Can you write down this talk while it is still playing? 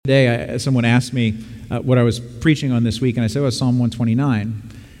Today, someone asked me what I was preaching on this week, and I said, Psalm 129.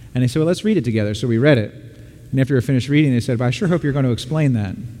 And they said, well, let's read it together. So we read it. And after we finished reading, they said, but I sure hope you're going to explain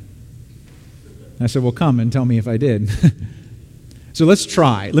that. And I said, well, come and tell me if I did. So let's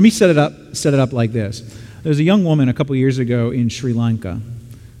try. Let me set it up like this. There was a young woman a couple years ago in Sri Lanka,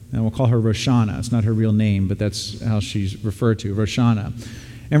 and we'll call her Roshana. It's not her real name, but that's how she's referred to, Roshana.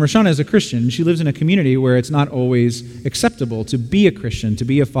 And Roshana is a Christian. She lives in a community where it's not always acceptable to be a Christian, to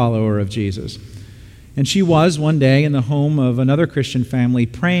be a follower of Jesus. And she was one day in the home of another Christian family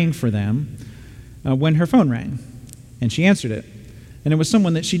praying for them when her phone rang. And she answered it. And it was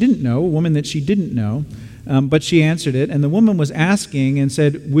someone that she didn't know, a woman that she didn't know, but she answered it. And the woman was asking and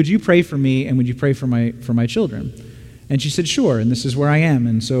said, would you pray for me and would you pray for my children? And she said, sure, and this is where I am.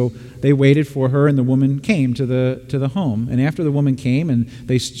 And so they waited for her, and the woman came to the home. And after the woman came, and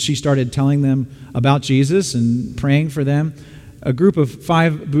she started telling them about Jesus and praying for them, a group of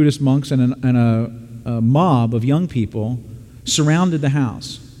 5 Buddhist monks and a mob of young people surrounded the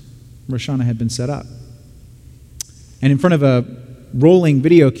house. Roshana had been set up. And in front of a rolling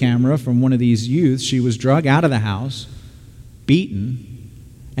video camera from one of these youths, she was dragged out of the house, beaten,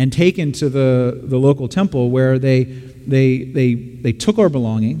 and taken to the local temple where they took her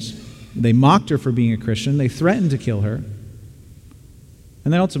belongings, they mocked her for being a Christian, they threatened to kill her,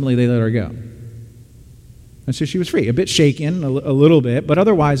 and then ultimately they let her go. And so she was free, a bit shaken, a little bit, but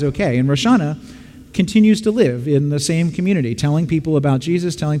otherwise okay. And Roshana continues to live in the same community, telling people about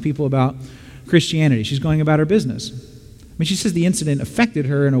Jesus, telling people about Christianity. She's going about her business. I mean, she says the incident affected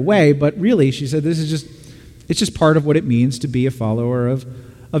her in a way, but really, she said, it's just part of what it means to be a follower of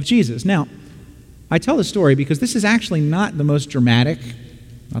Jesus. Now, I tell the story because this is actually not the most dramatic,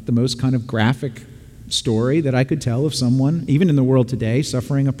 not the most kind of graphic story that I could tell of someone, even in the world today,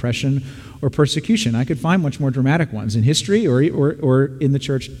 suffering oppression or persecution. I could find much more dramatic ones in history or in the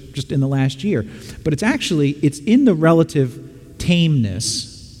church just in the last year. But it's in the relative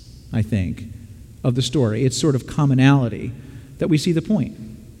tameness, I think, of the story. It's sort of commonality that we see the point.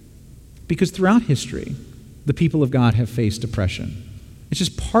 Because throughout history, the people of God have faced oppression. It's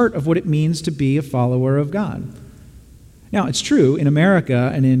just part of what it means to be a follower of God. Now, it's true, in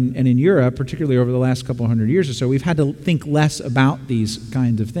America and in Europe, particularly over the last couple hundred years or so, we've had to think less about these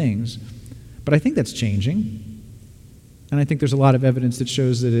kinds of things. But I think that's changing. And I think there's a lot of evidence that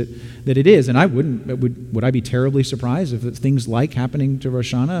shows that it is. And would I be terribly surprised if things like happening to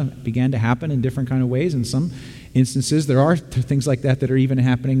Roshana began to happen in different kind of ways? In some instances, there are things like that are even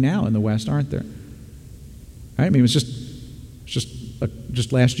happening now in the West, aren't there? Right? I mean, it was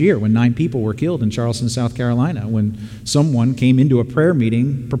just last year when 9 people were killed in Charleston, South Carolina, when someone came into a prayer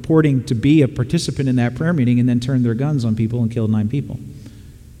meeting purporting to be a participant in that prayer meeting and then turned their guns on people and killed 9 people.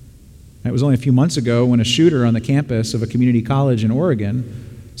 It was only a few months ago when a shooter on the campus of a community college in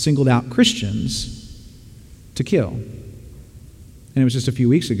Oregon singled out Christians to kill. And it was just a few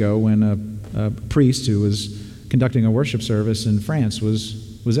weeks ago when a priest who was conducting a worship service in France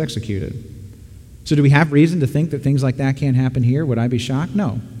was executed. So do we have reason to think that things like that can't happen here? Would I be shocked?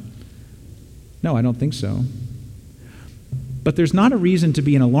 No. No, I don't think so. But there's not a reason to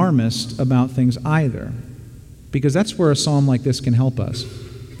be an alarmist about things either, because that's where a psalm like this can help us.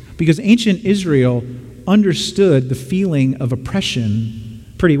 Because ancient Israel understood the feeling of oppression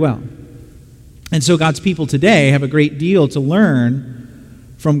pretty well. And so God's people today have a great deal to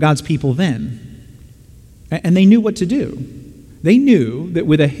learn from God's people then. And they knew what to do. They knew that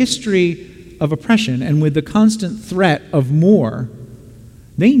with a history of oppression and with the constant threat of more,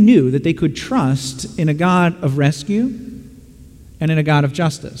 they knew that they could trust in a God of rescue and in a God of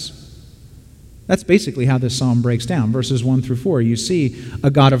justice. That's basically how this psalm breaks down. Verses 1 through 4, you see a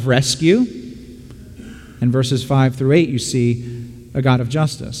God of rescue, and verses 5 through 8, you see a God of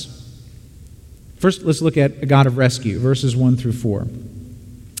justice. First, let's look at a God of rescue, verses 1 through 4.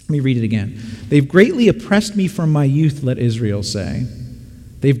 Let me read it again. They've greatly oppressed me from my youth, let Israel say.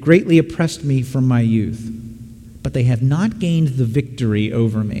 They've greatly oppressed me from my youth, but they have not gained the victory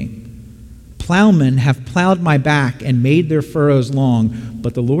over me. Plowmen have plowed my back and made their furrows long,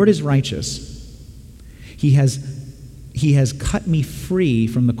 but the Lord is righteous. He has cut me free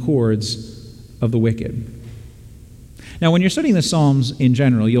from the cords of the wicked. Now, when you're studying the Psalms in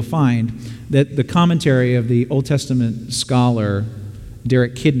general, you'll find that the commentary of the Old Testament scholar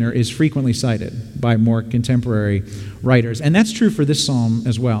Derek Kidner is frequently cited by more contemporary writers. And that's true for this psalm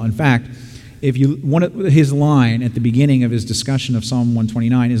as well. In fact, his line at the beginning of his discussion of Psalm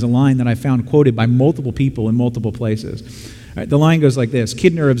 129 is a line that I found quoted by multiple people in multiple places. The line goes like this.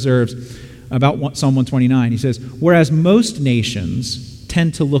 Kidner observes about Psalm 129, he says, whereas most nations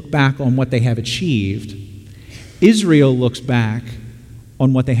tend to look back on what they have achieved, Israel looks back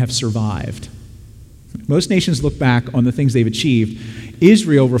on what they have survived. Most nations look back on the things they've achieved.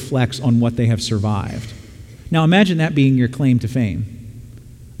 Israel reflects on what they have survived. Now imagine that being your claim to fame.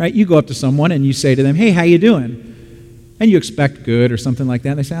 Right? You go up to someone and you say to them, "Hey, how you doing?" And you expect good or something like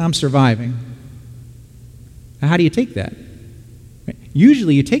that. And they say, "I'm surviving." Now, how do you take that? Right?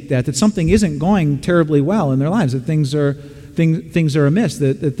 Usually you take that something isn't going terribly well in their lives, that things are amiss,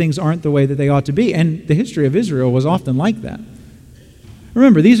 that things aren't the way that they ought to be. And the history of Israel was often like that.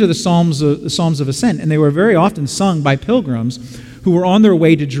 Remember, these are the Psalms of Ascent, and they were very often sung by pilgrims who were on their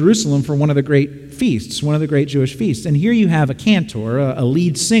way to Jerusalem for one of the great feasts, one of the great Jewish feasts. And here you have a cantor, a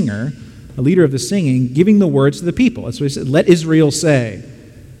lead singer, a leader of the singing, giving the words to the people. That's what he said, "Let Israel say."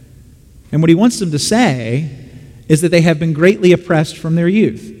 And what he wants them to say is that they have been greatly oppressed from their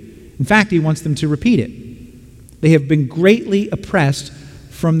youth. In fact, he wants them to repeat it. They have been greatly oppressed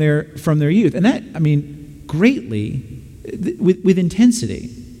from their youth. And that, greatly, with intensity.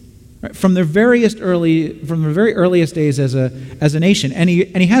 Right? From their very earliest days as a nation. And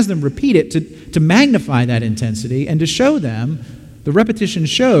he has them repeat it to magnify that intensity and to show them, the repetition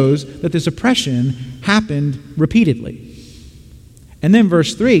shows that this oppression happened repeatedly. And then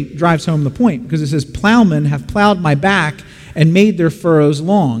verse 3 drives home the point, because it says, "Plowmen have plowed my back and made their furrows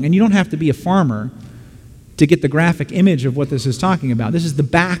long." And you don't have to be a farmer to get the graphic image of what this is talking about. This is the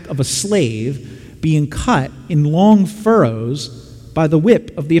back of a slave being cut in long furrows by the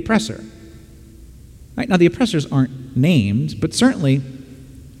whip of the oppressor. Right? Now, the oppressors aren't named, but certainly,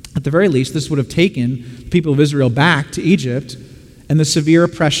 at the very least, this would have taken the people of Israel back to Egypt and the severe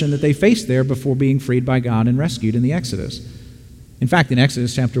oppression that they faced there before being freed by God and rescued in the Exodus. In fact, in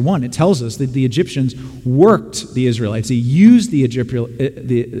Exodus chapter 1, it tells us that the Egyptians worked the Israelites. They used the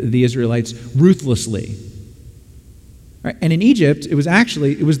Israelites ruthlessly. Right? And in Egypt, it was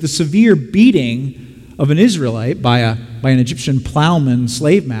the severe beating of an Israelite by an Egyptian plowman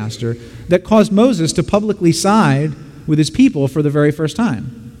slave master that caused Moses to publicly side with his people for the very first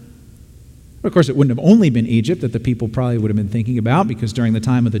time. Of course, it wouldn't have only been Egypt that the people probably would have been thinking about, because during the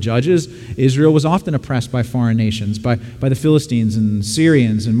time of the Judges, Israel was often oppressed by foreign nations, by the Philistines and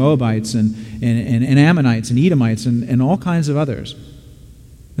Syrians and Moabites and Ammonites and Edomites and all kinds of others.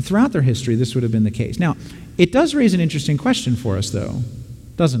 And throughout their history, this would have been the case. Now, it does raise an interesting question for us, though,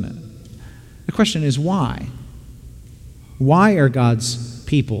 doesn't it? The question is why? Why are God's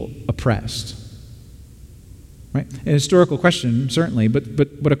people oppressed? Right? A historical question, certainly,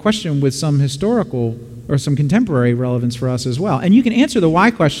 but a question with some historical or some contemporary relevance for us as well. And you can answer the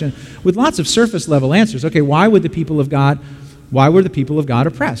why question with lots of surface level answers. Okay, why were the people of God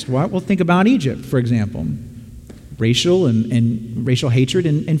oppressed? Well, think about Egypt, for example. Racial hatred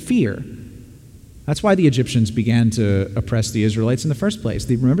and fear. That's why the Egyptians began to oppress the Israelites in the first place.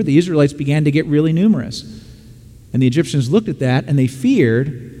 Remember, the Israelites began to get really numerous. And the Egyptians looked at that and they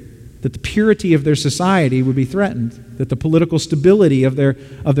feared that the purity of their society would be threatened, that the political stability of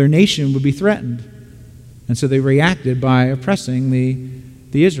their nation would be threatened. And so they reacted by oppressing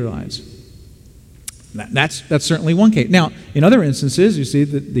the Israelites. That's certainly one case. Now, in other instances, you see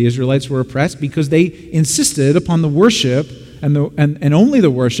that the Israelites were oppressed because they insisted upon the worship and only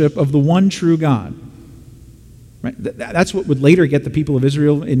the worship of the one true God. Right? That's what would later get the people of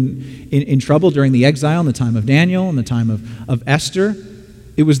Israel in trouble during the exile in the time of Daniel and the time of Esther.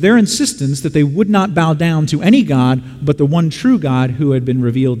 It was their insistence that they would not bow down to any God but the one true God who had been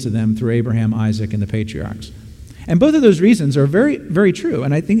revealed to them through Abraham, Isaac, and the patriarchs. And both of those reasons are very, very true.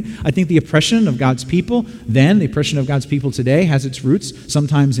 And I think the oppression of God's people then, the oppression of God's people today, has its roots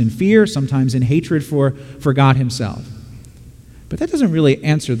sometimes in fear, sometimes in hatred for God himself. But that doesn't really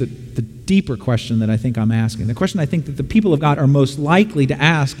answer the deeper question that I think I'm asking. The question I think that the people of God are most likely to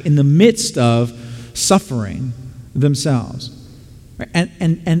ask in the midst of suffering themselves.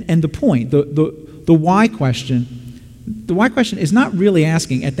 And the point, the why question is not really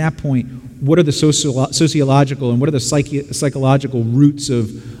asking at that point, what are the sociological and what are the psychological roots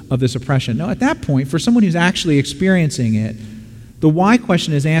of this oppression? No, at that point, for someone who's actually experiencing it, the why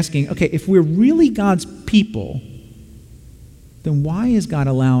question is asking, okay, if we're really God's people, then why is God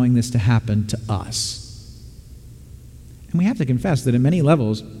allowing this to happen to us? And we have to confess that at many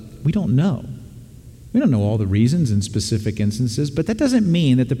levels, we don't know. We don't know all the reasons in specific instances, but that doesn't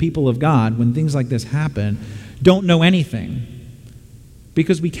mean that the people of God, when things like this happen, don't know anything.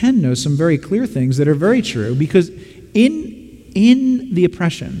 Because we can know some very clear things that are very true, because in the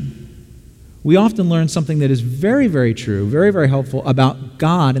oppression, we often learn something that is very, very true, very, very helpful about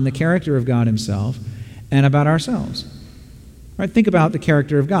God and the character of God himself and about ourselves. Right? Think about the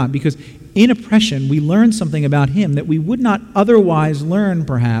character of God, because in oppression, we learn something about him that we would not otherwise learn,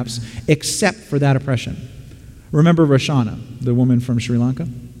 perhaps, except for that oppression. Remember Roshana, the woman from Sri Lanka?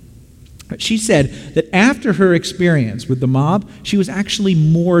 She said that after her experience with the mob, she was actually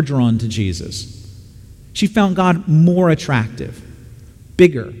more drawn to Jesus. She found God more attractive,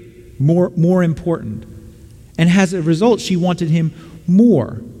 bigger, more important. And as a result, she wanted him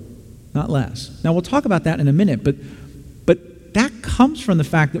more, not less. Now, we'll talk about that in a minute, but that comes from the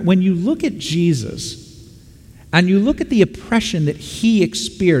fact that when you look at Jesus and you look at the oppression that he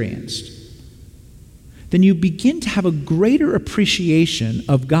experienced, then you begin to have a greater appreciation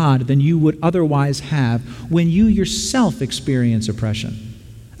of God than you would otherwise have when you yourself experience oppression.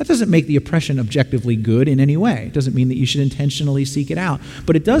 That doesn't make the oppression objectively good in any way. It doesn't mean that you should intentionally seek it out.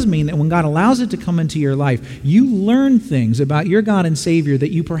 But it does mean that when God allows it to come into your life, you learn things about your God and Savior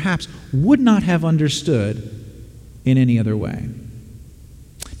that you perhaps would not have understood in any other way.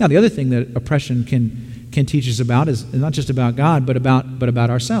 Now, the other thing that oppression can teach us about is not just about God, but about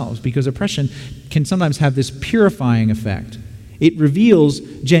ourselves, because oppression can sometimes have this purifying effect. It reveals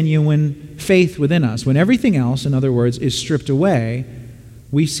genuine faith within us. When everything else, in other words, is stripped away,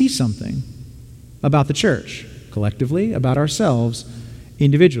 we see something about the church, collectively, about ourselves,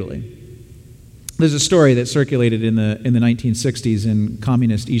 individually. There's a story that circulated in the 1960s in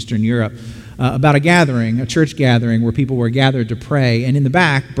communist Eastern Europe about a church gathering where people were gathered to pray, and in the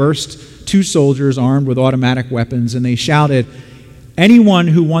back burst two soldiers armed with automatic weapons, and they shouted, "Anyone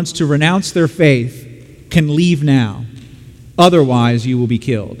who wants to renounce their faith can leave now, otherwise you will be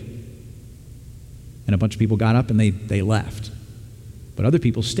killed." And a bunch of people got up and they left. But other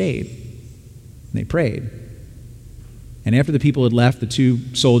people stayed, and they prayed. And after the people had left, the two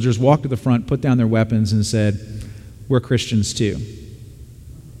soldiers walked to the front, put down their weapons, and said, "We're Christians too.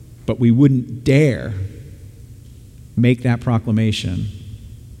 But we wouldn't dare make that proclamation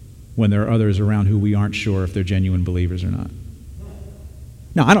when there are others around who we aren't sure if they're genuine believers or not."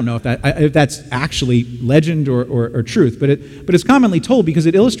 Now, I don't know if that's actually legend or truth, but it's commonly told because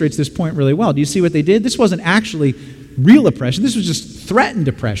it illustrates this point really well. Do you see what they did? This wasn't actually real oppression. This was just threatened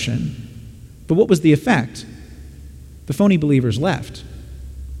oppression. But what was the effect? The phony believers left,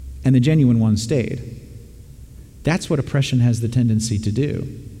 and the genuine ones stayed. That's what oppression has the tendency to do.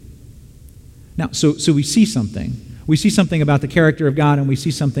 Now, so we see something. We see something about the character of God, and we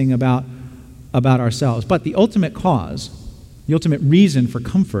see something about ourselves. But the ultimate cause, the ultimate reason for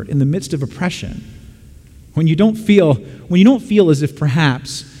comfort in the midst of oppression, when you don't feel as if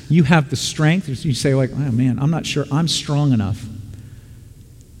perhaps you have the strength, you say like, "Oh man, I'm not sure I'm strong enough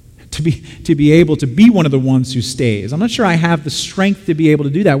to be able to be one of the ones who stays. I'm not sure I have the strength to be able to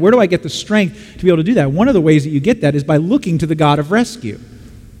do that. Where do I get the strength to be able to do that?" One of the ways that you get that is by looking to the God of rescue.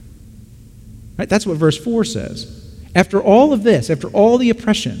 Right? That's what verse 4 says. After all of this, after all the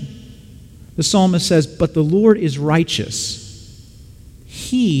oppression, the psalmist says, "But the Lord is righteous.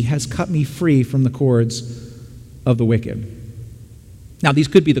 He has cut me free from the cords of the wicked." Now, these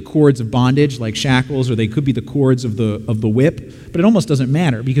could be the cords of bondage, like shackles, or they could be the cords of the whip, but it almost doesn't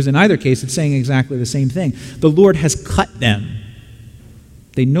matter, because in either case, it's saying exactly the same thing. The Lord has cut them.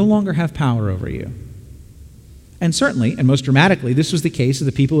 They no longer have power over you. And certainly, and most dramatically, this was the case of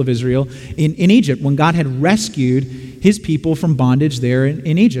the people of Israel in Egypt, when God had rescued his people from bondage there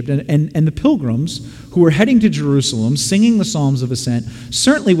in Egypt. And the pilgrims who were heading to Jerusalem, singing the Psalms of Ascent,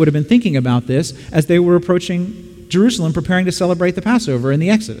 certainly would have been thinking about this as they were approaching Jerusalem, preparing to celebrate the Passover and the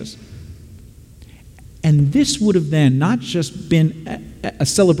Exodus. And this would have then not just been a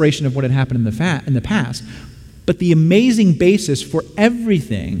celebration of what had happened in the past, but the amazing basis for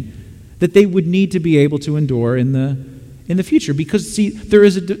everything that they would need to be able to endure in the future. Because, see,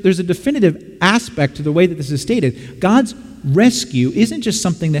 there's a definitive aspect to the way that this is stated. God's rescue isn't just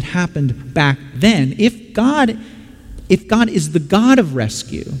something that happened back then. If God is the God of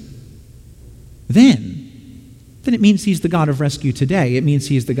rescue, then it means he's the God of rescue today. It means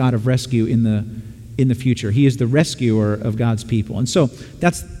he is the God of rescue in the future. He is the rescuer of God's people. And so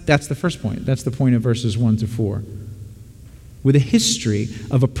that's the first point. That's the point of verses 1 to 4. With a history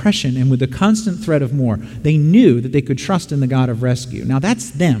of oppression and with the constant threat of more, they knew that they could trust in the God of rescue. Now that's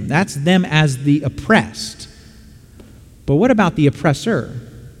them. That's them as the oppressed. But what about the oppressor?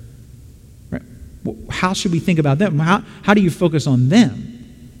 Right? How should we think about them? How do you focus on them?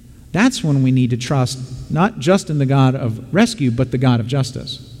 That's when we need to trust not just in the God of rescue, but the God of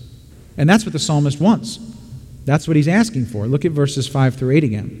justice. And that's what the psalmist wants. That's what he's asking for. Look at verses 5 through 8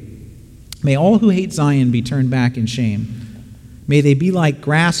 again. "May all who hate Zion be turned back in shame. May they be like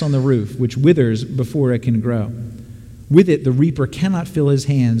grass on the roof, which withers before it can grow. With it the reaper cannot fill his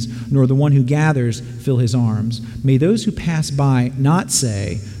hands, nor the one who gathers fill his arms. May those who pass by not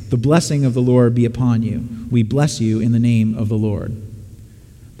say, 'The blessing of the Lord be upon you. We bless you in the name of the Lord.'"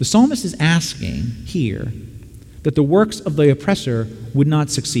 The psalmist is asking here that the works of the oppressor would not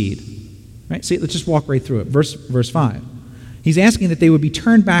succeed. Right? See, let's just walk right through it. Verse 5. He's asking that they would be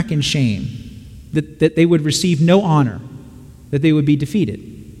turned back in shame, that they would receive no honor, that they would be defeated.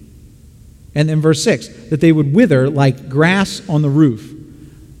 And then verse 6, that they would wither like grass on the roof.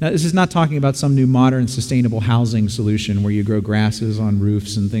 Now, this is not talking about some new modern sustainable housing solution where you grow grasses on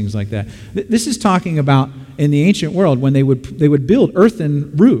roofs and things like that. This is talking about in the ancient world when they would build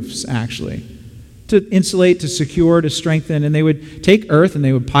earthen roofs, actually, to insulate, to secure, to strengthen. And they would take earth and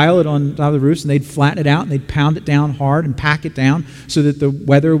they would pile it on top of the roofs and they'd flatten it out and they'd pound it down hard and pack it down so that the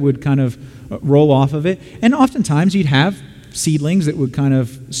weather would kind of roll off of it. And oftentimes you'd have seedlings that would kind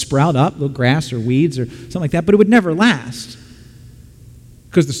of sprout up, little grass or weeds or something like that, but it would never last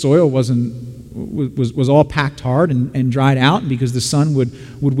because the soil was all packed hard and dried out, and because the sun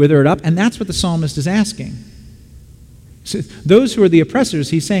would wither it up. And that's what the psalmist is asking. So those who are the oppressors,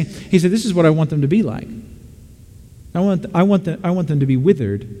 he said, this is what I want them to be like. I want them to be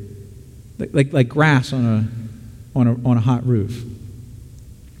withered, like grass on a hot roof.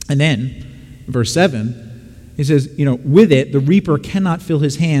 And then, verse 7, he says, with it the reaper cannot fill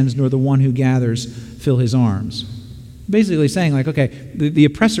his hands, nor the one who gathers fill his arms. Basically saying, like, okay, the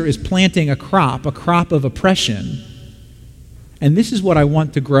oppressor is planting a crop of oppression, and this is what I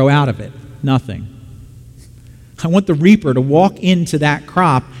want to grow out of it: nothing. I want the reaper to walk into that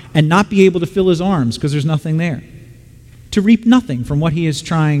crop and not be able to fill his arms because there's nothing there, to reap nothing from what he is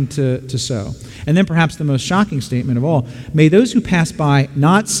trying to sow. And then perhaps the most shocking statement of all, may those who pass by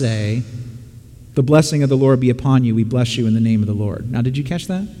not say, the blessing of the Lord be upon you, we bless you in the name of the Lord. Now, did you catch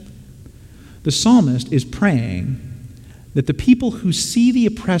that? The psalmist is praying that the people who see the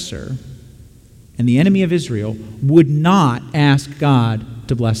oppressor and the enemy of Israel would not ask God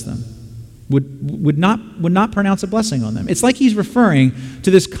to bless them, would not pronounce a blessing on them. It's like he's referring to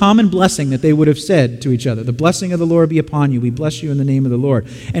this common blessing that they would have said to each other. The blessing of the Lord be upon you. We bless you in the name of the Lord.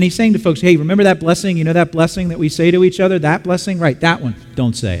 And he's saying to folks, hey, remember that blessing? You know that blessing that we say to each other? That blessing? Right, that one.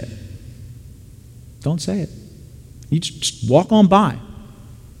 Don't say it. Don't say it. You just walk on by.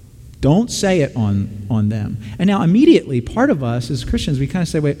 Don't say it on them. And now immediately, part of us as Christians, we kind of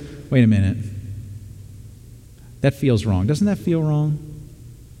say, wait a minute. That feels wrong. Doesn't that feel wrong?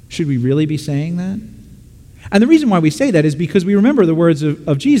 Should we really be saying that? And the reason why we say that is because we remember the words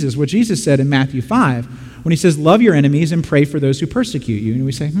of Jesus, what Jesus said in Matthew 5, when he says, love your enemies and pray for those who persecute you. And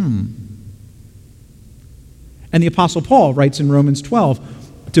we say, And the Apostle Paul writes in Romans 12,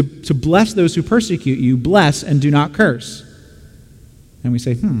 to bless those who persecute you, bless and do not curse. And we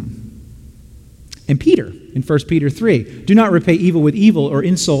say, And Peter, in 1 Peter 3, do not repay evil with evil or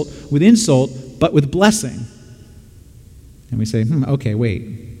insult with insult, but with blessing. And we say, okay,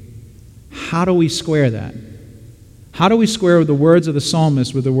 wait. How do we square that? How do we square the words of the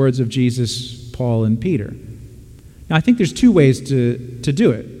psalmist with the words of Jesus, Paul, and Peter? Now, I think there's two ways to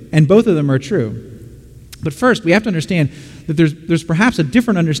do it, and both of them are true. But first, we have to understand that there's perhaps a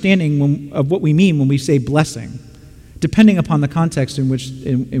different understanding of what we mean when we say blessing, depending upon the context in which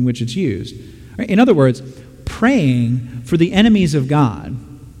it's used. In other words, praying for the enemies of God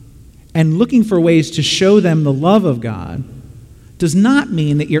and looking for ways to show them the love of God does not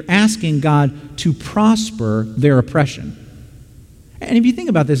mean that you're asking God to prosper their oppression. And if you think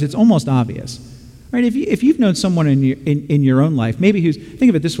about this, it's almost obvious. Right? If you've known someone in your own life, maybe think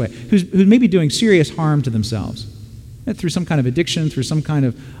of it this way, who's maybe doing serious harm to themselves, right? Through some kind of addiction, through some kind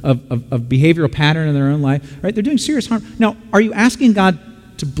of behavioral pattern in their own life, right? They're doing serious harm. Now, are you asking God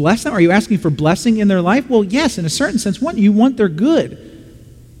to bless them? Are you asking for blessing in their life? Well, yes, in a certain sense. You want their good.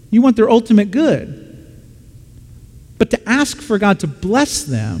 You want their ultimate good. But to ask for God to bless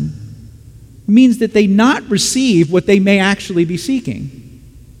them means that they not receive what they may actually be seeking.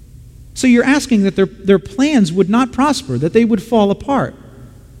 So you're asking that their plans would not prosper, that they would fall apart.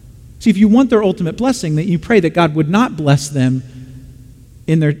 See, if you want their ultimate blessing, that you pray that God would not bless them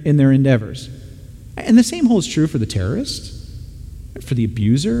in their endeavors. And the same holds true for the terrorist, for the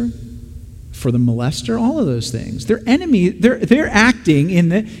abuser, for the molester, all of those things. They're enemies. They're acting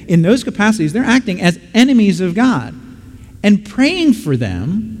in those capacities. They're acting as enemies of God. And praying for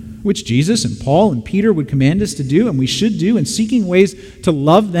them, which Jesus and Paul and Peter would command us to do, and we should do, and seeking ways to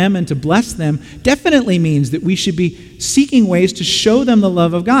love them and to bless them, definitely means that we should be seeking ways to show them the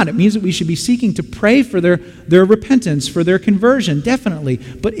love of God. It means that we should be seeking to pray for their repentance, for their conversion, definitely.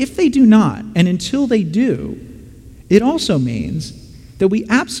 But if they do not, and until they do, it also means that we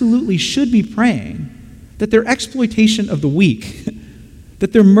absolutely should be praying that their exploitation of the weak,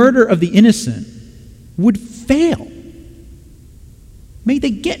 that their murder of the innocent would fail. May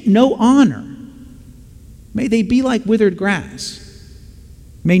they get no honor. May they be like withered grass.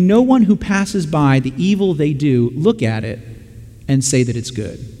 May no one who passes by the evil they do look at it and say that it's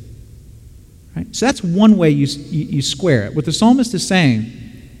good. Right? So that's one way you square it. What the psalmist is saying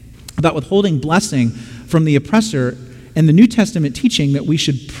about withholding blessing from the oppressor and the New Testament teaching that we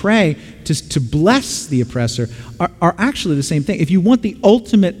should pray to bless the oppressor are actually the same thing. If you want the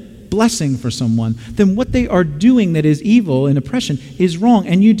ultimate blessing for someone, then what they are doing that is evil and oppression is wrong,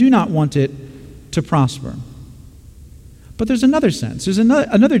 and you do not want it to prosper. But there's another sense. There's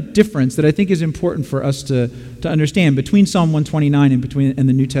another difference that I think is important for us to understand between Psalm 129 and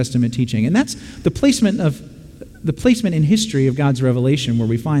the New Testament teaching, and that's the placement in history of God's revelation where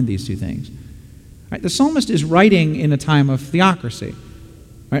we find these two things. Right? The psalmist is writing in a time of theocracy,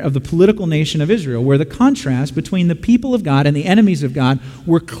 right, of the political nation of Israel, where the contrast between the people of God and the enemies of God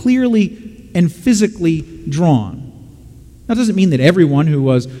were clearly and physically drawn. That doesn't mean that everyone who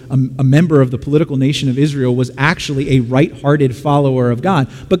was a member of the political nation of Israel was actually a right-hearted follower of God,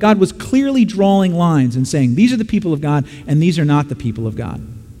 but God was clearly drawing lines and saying, these are the people of God and these are not the people of God.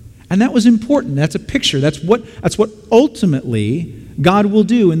 And that was important. That's a picture. That's what ultimately God will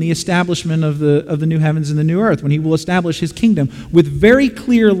do in the establishment of the new heavens and the new earth, when he will establish his kingdom with very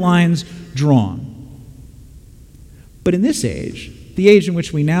clear lines drawn. But in this age, the age in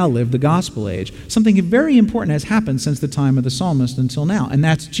which we now live, the gospel age, something very important has happened since the time of the psalmist until now, and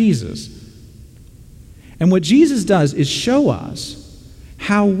that's Jesus. And what Jesus does is show us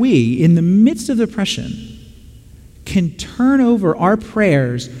how we, in the midst of oppression, can turn over our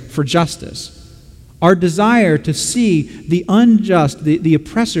prayers for justice, our desire to see the unjust, the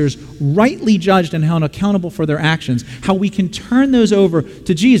oppressors rightly judged and held accountable for their actions, how we can turn those over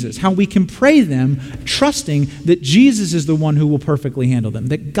to Jesus, how we can pray them trusting that Jesus is the one who will perfectly handle them,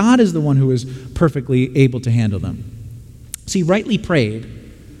 that God is the one who is perfectly able to handle them. See, rightly prayed,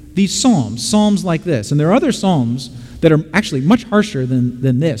 these psalms like this, and there are other psalms that are actually much harsher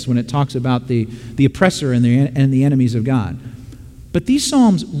than this when it talks about the oppressor and the enemies of God. But these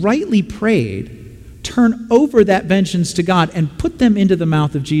psalms, rightly prayed, turn over that vengeance to God and put them into the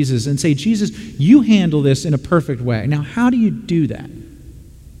mouth of Jesus and say, Jesus, you handle this in a perfect way. Now, how do you do that?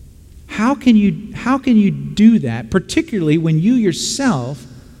 How can you do that, particularly when you yourself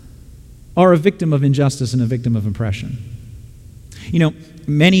are a victim of injustice and a victim of oppression? You know,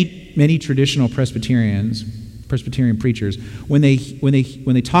 many traditional Presbyterian preachers, when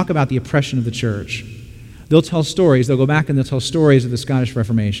they talk about the oppression of the church, they'll tell stories. They'll go back and they'll tell stories of the Scottish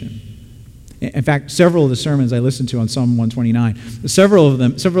Reformation. In fact, several of the sermons I listened to on Psalm 129, several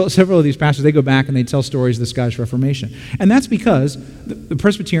of these pastors, they go back and they tell stories of the Scottish Reformation. And that's because the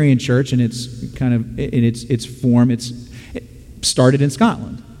Presbyterian Church in its form, it started in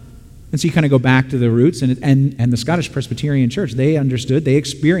Scotland. And so you kind of go back to the roots, and the Scottish Presbyterian Church, they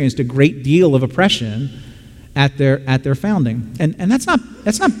experienced a great deal of oppression at their founding. And that's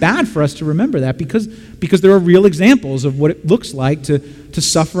not bad for us to remember that, because there are real examples of what it looks like to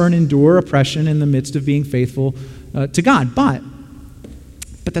suffer and endure oppression in the midst of being faithful to God. But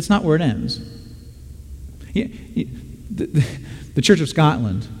that's not where it ends. The Church of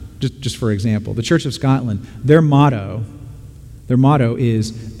Scotland, just for example, the Church of Scotland, their motto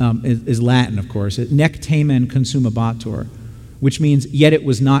is Latin, of course, nec tamen consumabatur, which means yet it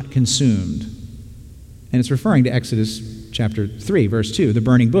was not consumed. And it's referring to Exodus chapter 3, verse 2, the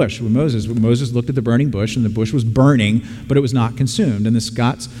burning bush. When Moses looked at the burning bush, and the bush was burning, but it was not consumed. And the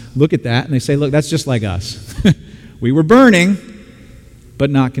Scots look at that, and they say, look, that's just like us. We were burning, but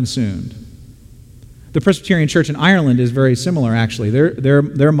not consumed. The Presbyterian Church in Ireland is very similar, actually.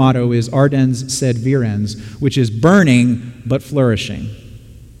 Their motto is Ardens sed virens, which is burning, but flourishing.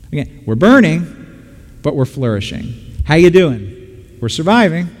 Again, we're burning, but we're flourishing. How you doing? We're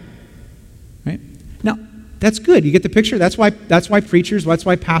surviving. Now, that's good. You get the picture? That's why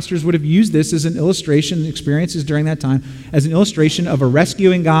pastors would have used this as an illustration, experiences during that time, as an illustration of a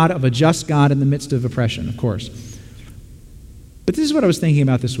rescuing God, of a just God in the midst of oppression, of course. But this is what I was thinking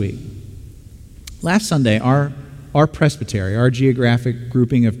about this week. Last Sunday, our presbytery, our geographic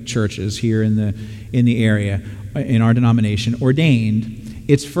grouping of churches here in the area, in our denomination, ordained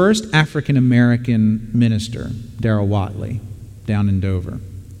its first African-American minister, Darrell Watley, down in Dover.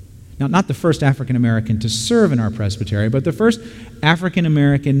 Now, not the first African-American to serve in our presbytery, but the first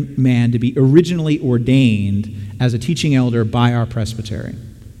African-American man to be originally ordained as a teaching elder by our presbytery.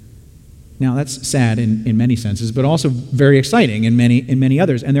 Now, that's sad in many senses, but also very exciting in many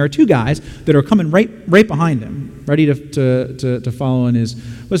others. And there are two guys that are coming right behind him, ready to follow in his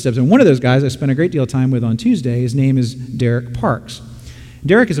footsteps. And one of those guys I spent a great deal of time with on Tuesday. His name is Derek Parks.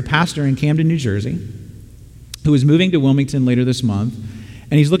 Derek is a pastor in Camden, New Jersey, who is moving to Wilmington later this month.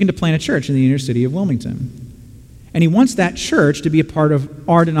 And he's looking to plant a church in the inner city of Wilmington. And he wants that church to be a part of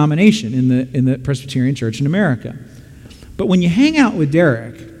our denomination in the Presbyterian Church in America. But when you hang out with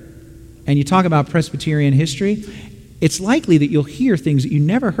Derek and you talk about Presbyterian history, it's likely that you'll hear things that you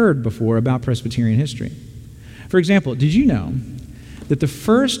never heard before about Presbyterian history. For example, did you know that the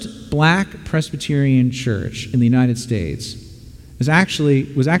first black Presbyterian church in the United States was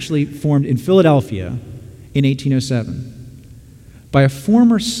actually formed in Philadelphia in 1807 by a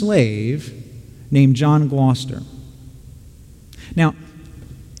former slave named John Gloucester? Now,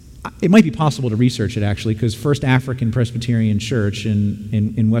 it might be possible to research it, actually, because First African Presbyterian Church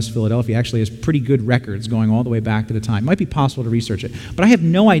in West Philadelphia actually has pretty good records going all the way back to the time. It might be possible to research it. But I have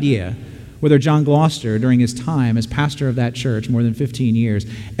no idea whether John Gloucester, during his time as pastor of that church, more than 15 years,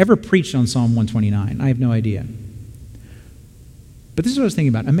 ever preached on Psalm 129. I have no idea. But this is what I was thinking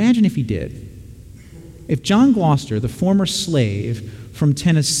about. Imagine if he did. If John Gloucester, the former slave from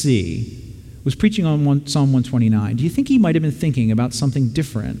Tennessee, was preaching on Psalm 129, do you think he might have been thinking about something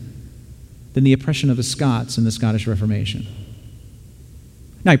different than the oppression of the Scots in the Scottish Reformation?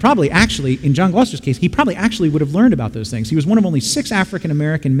 Now, he probably actually, in John Gloucester's case, he probably actually would have learned about those things. He was one of only 6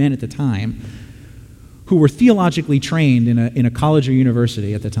 African-American men at the time who were theologically trained in a college or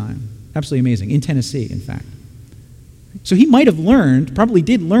university at the time. Absolutely amazing. In Tennessee, in fact. So he might have learned, probably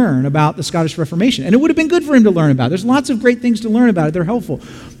did learn about the Scottish Reformation, and it would have been good for him to learn about it. There's lots of great things to learn about it. They're helpful.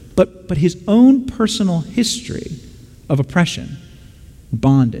 But his own personal history of oppression,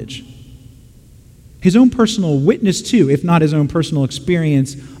 bondage, his own personal witness to, if not his own personal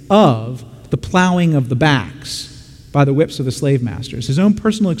experience of the plowing of the backs by the whips of the slave masters, his own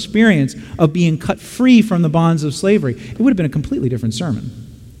personal experience of being cut free from the bonds of slavery, it would have been a completely different sermon.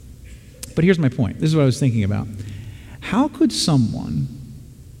 But here's my point. This is what I was thinking about. How could someone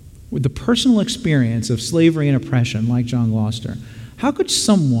with the personal experience of slavery and oppression like John Gloucester, how could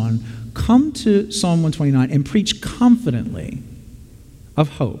someone come to Psalm 129 and preach confidently of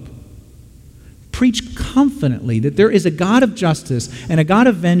hope? Preach confidently that there is a God of justice and a God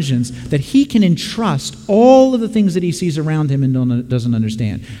of vengeance, that he can entrust all of the things that he sees around him and doesn't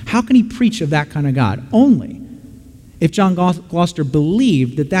understand. How can he preach of that kind of God? Only if John Gloucester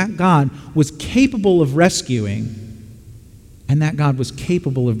believed that that God was capable of rescuing and that God was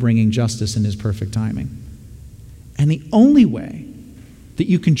capable of bringing justice in his perfect timing. And the only way that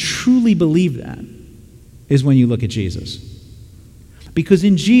you can truly believe that is when you look at Jesus. Because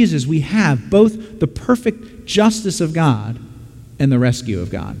in Jesus we have both the perfect justice of God and the rescue of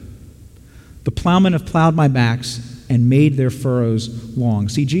God. The plowmen have plowed my backs and made their furrows long.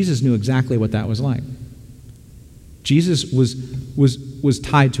 See, Jesus knew exactly what that was like. Jesus was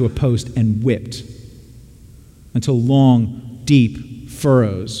tied to a post and whipped until long, deep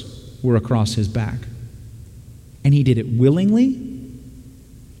furrows were across his back. And he did it willingly,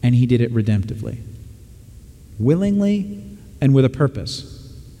 and he did it redemptively. Willingly and with a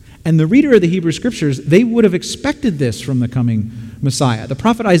purpose. And the reader of the Hebrew Scriptures, they would have expected this from the coming Messiah. The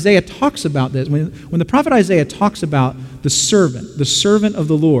prophet Isaiah talks about this. When the prophet Isaiah talks about the servant of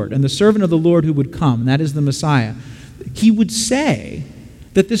the Lord, and the servant of the Lord who would come, and that is the Messiah, he would say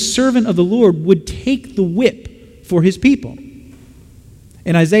that this servant of the Lord would take the whip for his people.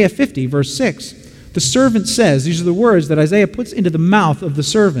 In Isaiah 50, verse 6, the servant says, these are the words that Isaiah puts into the mouth of the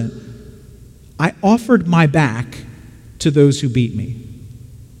servant, I offered my back to those who beat me.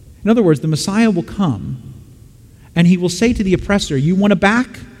 In other words, the Messiah will come and he will say to the oppressor, you want a back?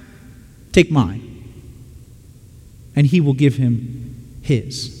 Take mine. And he will give him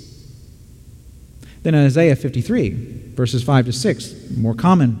his. Then in Isaiah 53, verses 5 to 6, more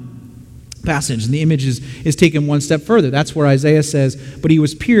common passage, and the image is taken one step further. That's where Isaiah says, but he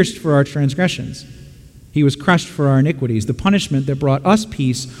was pierced for our transgressions. He was crushed for our iniquities. The punishment that brought us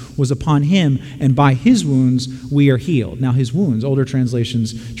peace was upon him, and by his wounds we are healed. Now his wounds, older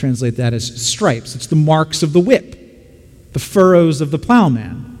translations translate that as stripes. It's the marks of the whip, the furrows of the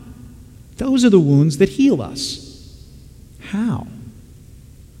plowman. Those are the wounds that heal us. How?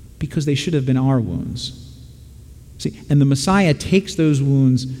 Because they should have been our wounds. See, and the Messiah takes those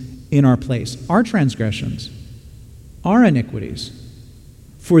wounds in our place, our transgressions, our iniquities.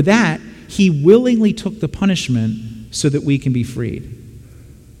 For that, he willingly took the punishment so that we can be freed.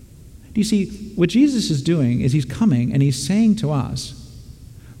 Do you see, what Jesus is doing is he's coming and he's saying to us,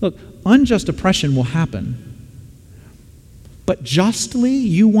 look, unjust oppression will happen, but justly,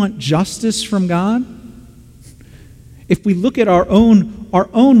 you want justice from God? If we look at our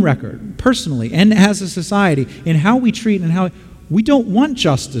own record, personally and as a society, in how we treat and how we don't want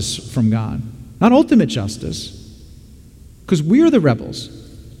justice from God, not ultimate justice, because we're the rebels.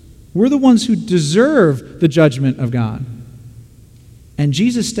 We're the ones who deserve the judgment of God. And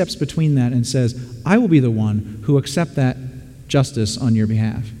Jesus steps between that and says, I will be the one who accept that justice on your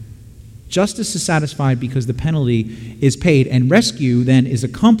behalf. Justice is satisfied because the penalty is paid, and rescue then is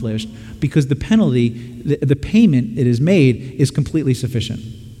accomplished because the penalty, the payment it is made, is completely sufficient.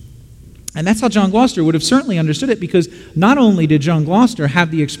 And that's how John Gloucester would have certainly understood it, because not only did John Gloucester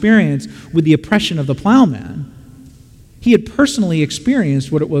have the experience with the oppression of the plowman, he had personally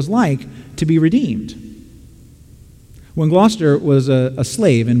experienced what it was like to be redeemed. When Gloucester was a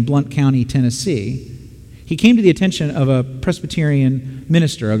slave in Blount County, Tennessee, he came to the attention of a Presbyterian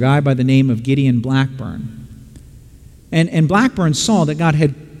minister, a guy by the name of Gideon Blackburn. And Blackburn saw that God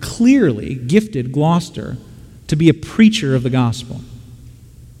had clearly gifted Gloucester to be a preacher of the gospel.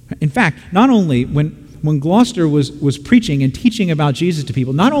 In fact, not only when Gloucester was preaching and teaching about Jesus to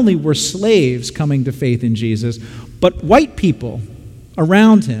people, not only were slaves coming to faith in Jesus, but white people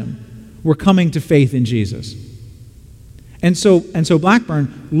around him were coming to faith in Jesus. And so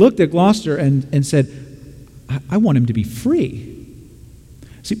Blackburn looked at Gloucester and said, I want him to be free.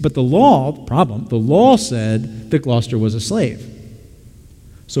 See, but the law said that Gloucester was a slave.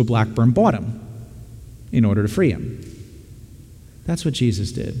 So Blackburn bought him in order to free him. That's what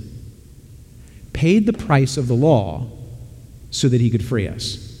Jesus did. Paid the price of the law so that he could free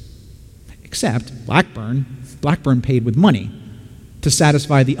us. Except Blackburn paid with money to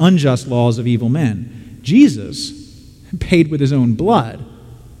satisfy the unjust laws of evil men. Jesus paid with his own blood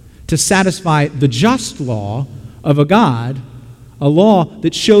to satisfy the just law of a God, a law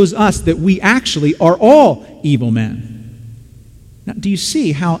that shows us that we actually are all evil men. Now, do you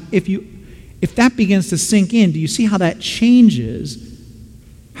see how, if that begins to sink in, do you see how that changes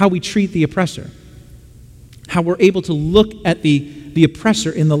how we treat the oppressor? How we're able to look at the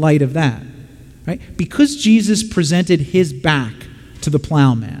oppressor in the light of that, right? Because Jesus presented his back to the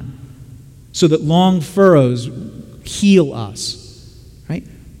plowman so that long furrows heal us, right?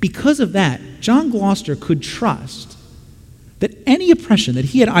 Because of that, John Gloucester could trust that any oppression that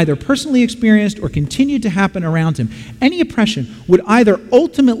he had either personally experienced or continued to happen around him, any oppression would either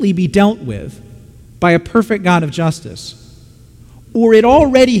ultimately be dealt with by a perfect God of justice, or it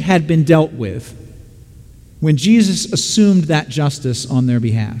already had been dealt with when Jesus assumed that justice on their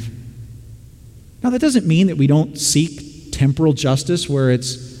behalf. Now, that doesn't mean that we don't seek temporal justice where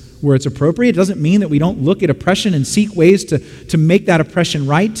it's appropriate. It doesn't mean that we don't look at oppression and seek ways to make that oppression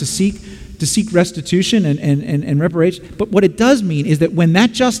right, to seek restitution and reparation. But what it does mean is that when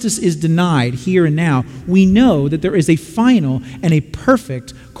that justice is denied here and now, we know that there is a final and a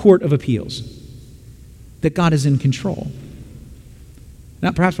perfect court of appeals, that God is in control.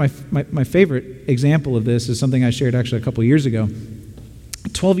 Now, perhaps my favorite example of this is something I shared actually a couple years ago.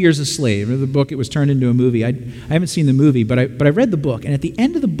 12 Years a Slave. The book, it was turned into a movie. I haven't seen the movie, but I read the book. And at the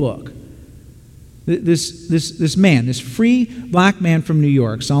end of the book, this man, this free black man from New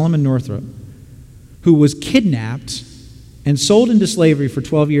York, Solomon Northup, who was kidnapped and sold into slavery for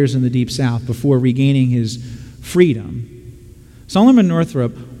 12 years in the Deep South before regaining his freedom. Solomon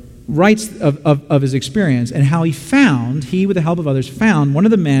Northup writes of his experience and how he, with the help of others, found one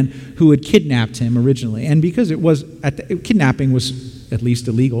of the men who had kidnapped him originally. And because kidnapping was at least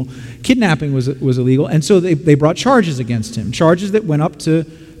illegal, kidnapping was illegal, and so they brought charges against him, charges that went up to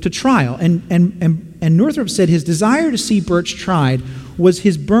trial. And Northup said his desire to see Birch tried was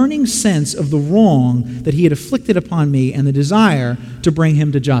his burning sense of the wrong that he had afflicted upon me and the desire to bring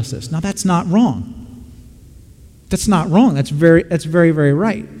him to justice. Now, that's not wrong. That's not wrong. That's very, very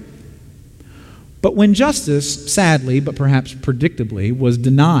right. But when justice, sadly, but perhaps predictably, was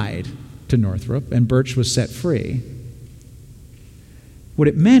denied to Northup and Birch was set free, what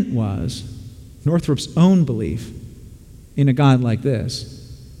it meant was Northrup's own belief in a God like this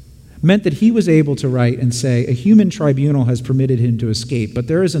meant that he was able to write and say, a human tribunal has permitted him to escape, but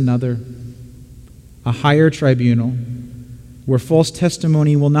there is another, a higher tribunal, where false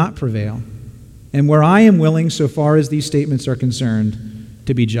testimony will not prevail, and where I am willing, so far as these statements are concerned,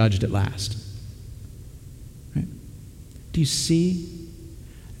 to be judged at last. Right? Do you see?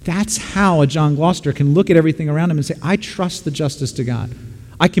 That's how a John Gloucester can look at everything around him and say, I trust the justice to God.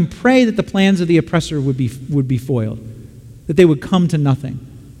 I can pray that the plans of the oppressor would be foiled, that they would come to nothing.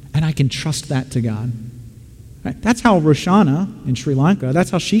 And I can trust that to God. Right? That's how Roshana in Sri Lanka, that's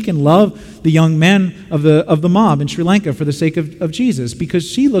how she can love the young men of the mob in Sri Lanka for the sake of Jesus, because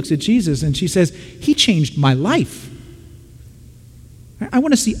she looks at Jesus and she says, he changed my life. I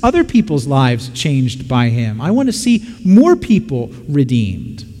want to see other people's lives changed by him. I want to see more people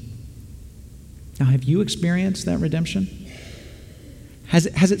redeemed. Now, have you experienced that redemption? Has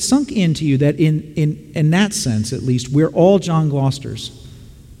it sunk into you that in that sense, at least, we're all John Gloucesters,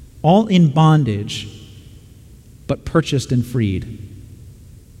 all in bondage, but purchased and freed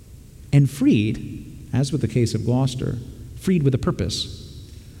and freed, as with the case of Gloucester, freed with a purpose,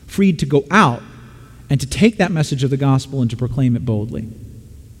 freed to go out and to take that message of the gospel and to proclaim it boldly.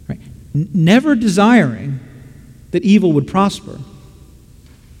 Right? Never desiring that evil would prosper,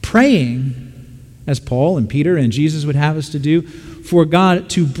 praying, as Paul and Peter and Jesus would have us to do, for God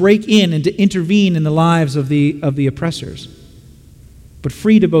to break in and to intervene in the lives of the oppressors, but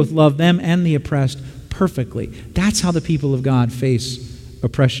free to both love them and the oppressed perfectly. That's how the people of God face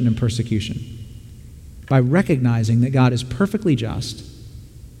oppression and persecution, by recognizing that God is perfectly just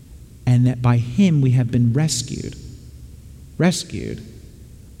and that by him we have been rescued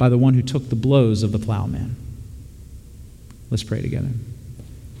by the one who took the blows of the plowman. Let's pray together.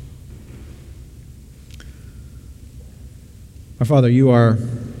 Our Father, you are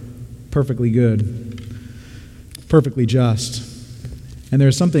perfectly good, perfectly just, and there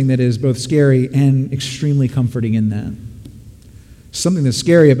is something that is both scary and extremely comforting in that. Something that's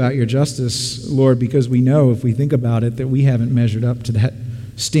scary about your justice, Lord, because we know, if we think about it, that we haven't measured up to that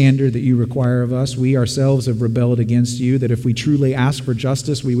standard that you require of us. We ourselves have rebelled against you, that if we truly ask for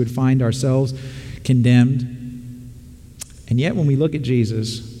justice, we would find ourselves condemned. And yet when we look at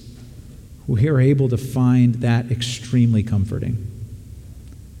Jesus, we are able to find that extremely comforting.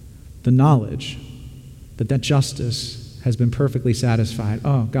 The knowledge that that justice has been perfectly satisfied.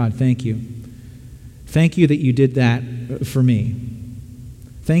 Oh, God, thank you. Thank you that you did that for me.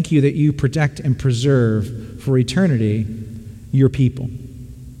 Thank you that you protect and preserve for eternity your people.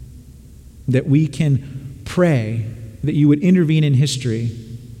 That we can pray that you would intervene in history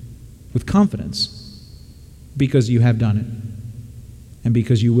with confidence because you have done it and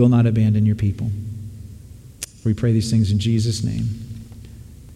because you will not abandon your people. We pray these things in Jesus' name.